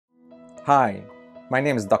Hi, my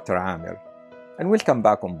name is Dr. Amir, and welcome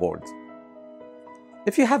back on board.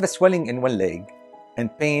 If you have a swelling in one leg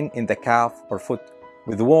and pain in the calf or foot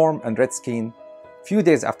with warm and red skin few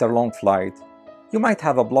days after a long flight, you might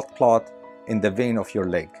have a blood clot in the vein of your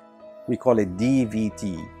leg. We call it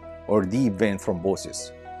DVT, or deep vein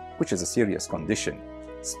thrombosis, which is a serious condition,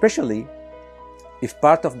 especially if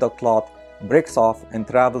part of the clot breaks off and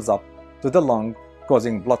travels up to the lung,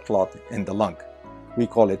 causing blood clot in the lung. We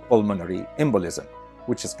call it pulmonary embolism,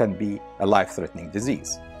 which can be a life-threatening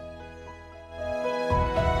disease.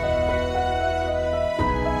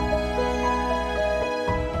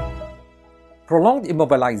 Prolonged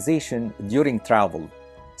immobilization during travel,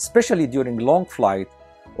 especially during long flight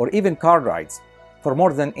or even car rides for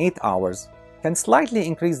more than 8 hours, can slightly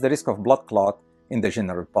increase the risk of blood clot in the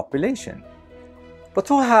general population. But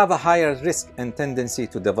who have a higher risk and tendency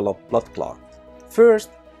to develop blood clot?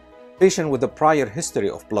 First, patient with a prior history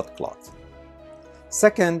of blood clot.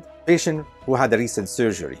 Second, patient who had a recent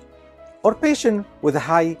surgery, or patient with a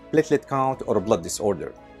high platelet count or blood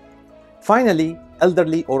disorder. Finally,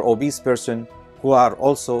 elderly or obese person who are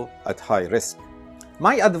also at high risk.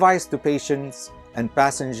 My advice to patients and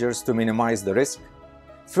passengers to minimize the risk: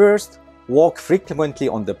 first, walk frequently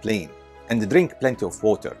on the plane and drink plenty of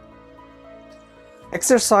water.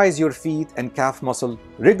 Exercise your feet and calf muscle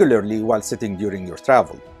regularly while sitting during your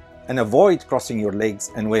travel, and avoid crossing your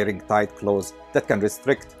legs and wearing tight clothes that can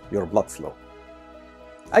restrict your blood flow.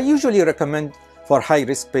 I usually recommend for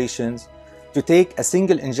high-risk patients to take a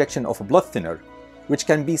single injection of a blood thinner, which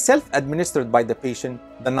can be self-administered by the patient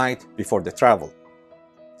the night before the travel.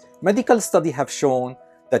 Medical studies have shown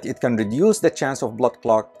that it can reduce the chance of blood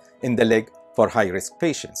clot in the leg for high-risk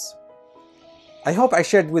patients. I hope I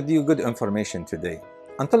shared with you good information today.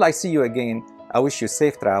 Until I see you again, I wish you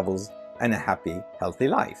safe travels and a happy, healthy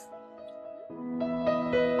life.